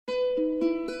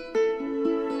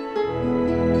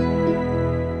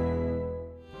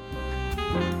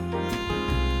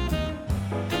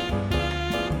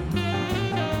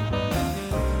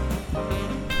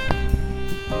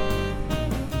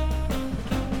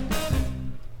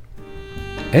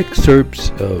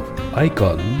Excerpts of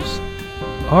icons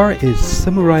are a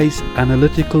summarized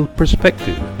analytical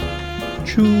perspective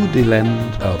through the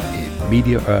lens of a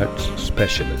media arts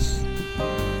specialist.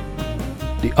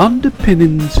 The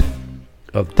underpinnings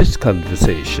of this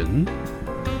conversation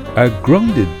are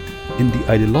grounded in the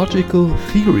ideological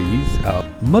theories of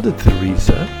Mother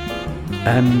Teresa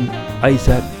and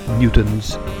Isaac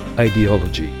Newton's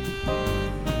ideology.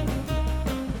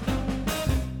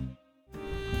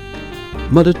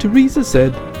 Mother Teresa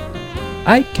said,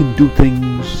 "I can do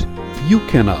things you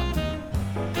cannot.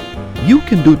 You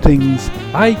can do things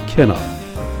I cannot.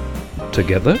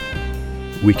 Together,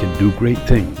 we can do great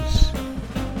things."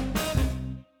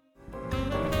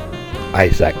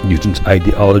 Isaac Newton's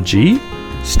ideology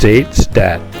states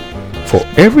that for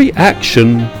every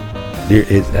action, there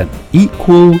is an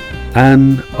equal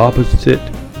and opposite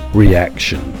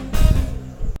reaction.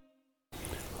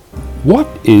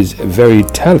 What is very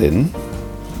telling,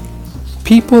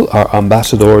 people are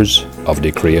ambassadors of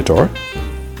the Creator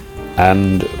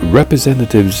and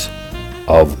representatives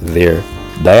of their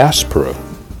diaspora,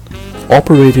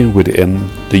 operating within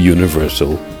the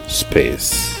universal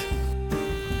space.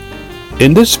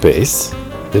 In this space,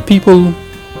 the people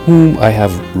whom I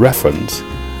have referenced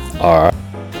are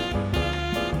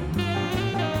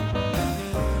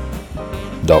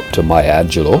Dr. Maya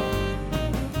Angelou,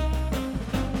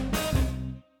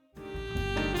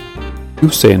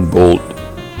 Usain Bolt,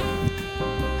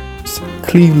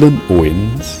 Cleveland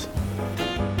Owens,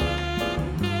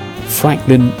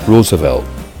 Franklin Roosevelt,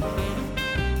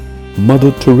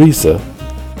 Mother Teresa,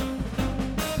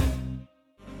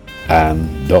 and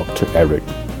Dr. Eric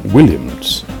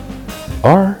Williams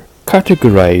are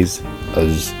categorized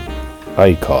as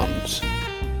icons.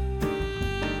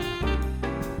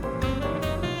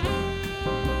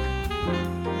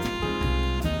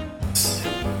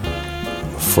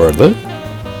 Further,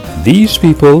 these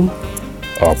people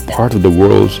are part of the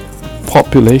world's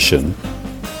population,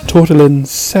 totaling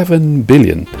 7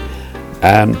 billion,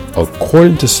 and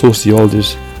according to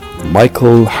sociologists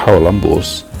Michael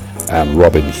Haralambos and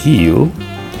Robin Heal,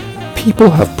 people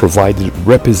have provided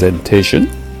representation,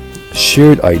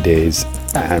 shared ideas,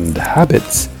 and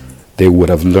habits they would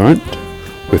have learnt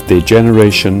with their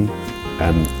generation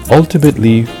and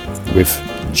ultimately with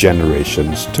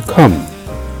generations to come.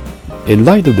 In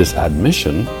light of this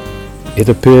admission, it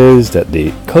appears that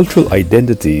the cultural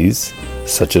identities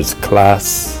such as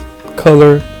class,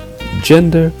 color,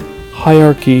 gender,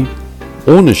 hierarchy,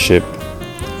 ownership,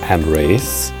 and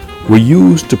race were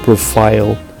used to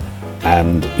profile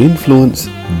and influence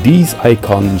these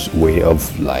icons' way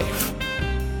of life.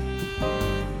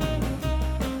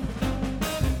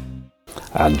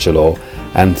 Angelou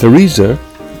and Teresa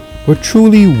were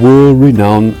truly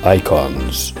world-renowned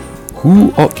icons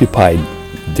who occupied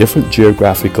different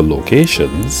geographical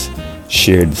locations,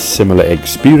 shared similar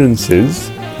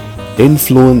experiences,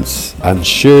 influenced and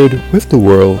shared with the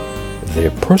world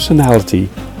their personality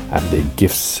and the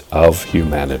gifts of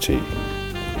humanity.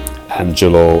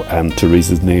 Angelou and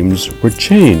Teresa's names were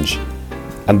changed,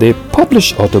 and they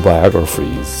published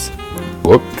autobiographies,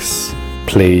 books,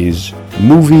 plays,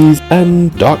 movies,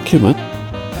 and documents.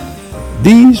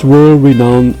 These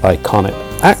world-renowned iconic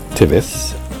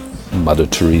activists, Mother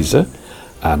Teresa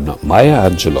and Maya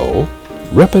Angelou,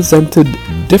 represented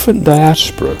different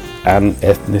diaspora and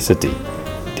ethnicity.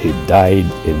 They died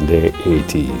in their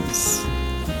 80s.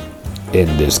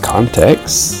 In this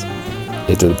context,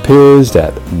 it appears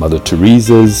that Mother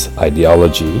Teresa's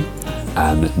ideology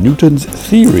and Newton's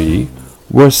theory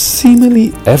were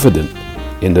seemingly evident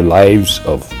in the lives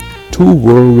of two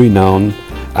world-renowned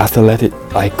athletic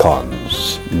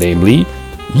icons, namely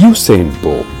Usain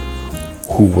Bolt,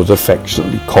 who was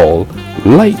affectionately called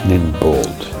Lightning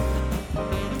Bolt,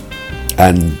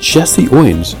 and Jesse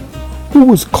Owens, who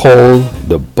was called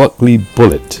the Buckley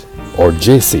Bullet, or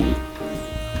JC.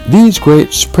 These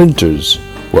great sprinters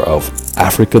were of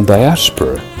African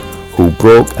diaspora who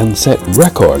broke and set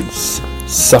records,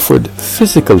 suffered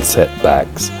physical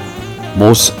setbacks,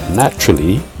 most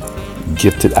naturally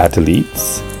gifted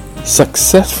athletes,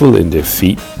 successful in their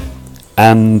feat,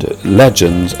 and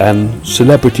legends and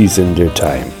celebrities in their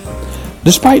time.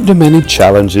 Despite the many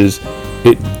challenges,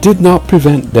 it did not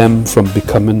prevent them from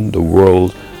becoming the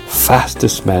world's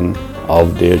fastest men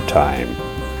of their time.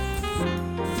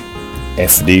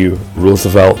 F.D.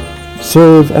 Roosevelt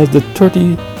served as the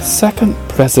 32nd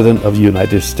President of the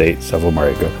United States of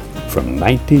America from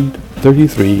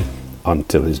 1933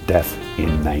 until his death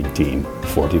in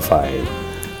 1945.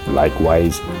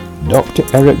 Likewise, Dr.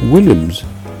 Eric Williams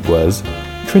was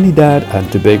Trinidad and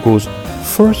Tobago's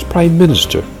first Prime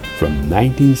Minister from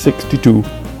 1962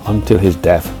 until his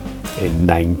death in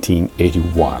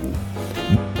 1981.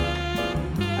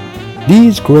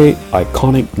 These great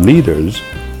iconic leaders,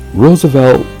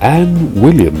 Roosevelt and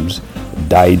Williams,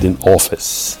 died in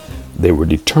office. They were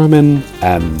determined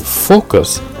and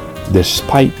focused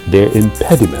despite their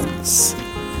impediments.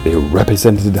 They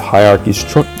represented the hierarchy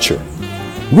structure.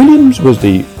 Williams was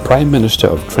the Prime Minister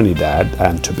of Trinidad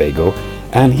and Tobago,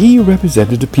 and he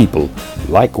represented the people.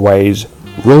 Likewise,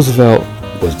 Roosevelt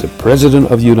was the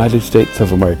President of the United States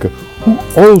of America, who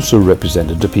also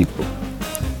represented the people.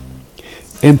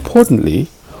 Importantly,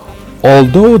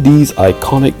 although these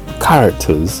iconic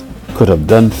characters could have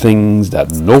done things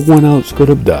that no one else could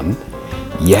have done,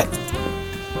 yet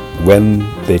when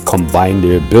they combined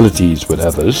their abilities with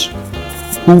others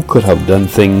who could have done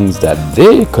things that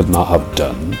they could not have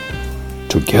done,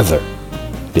 together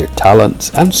their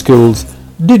talents and skills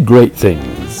did great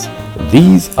things.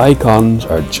 These icons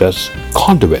are just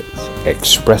conduits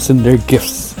expressing their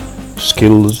gifts,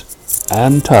 skills,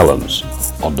 and talents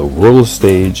on the world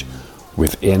stage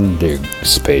within their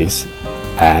space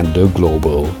and the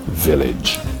global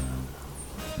village.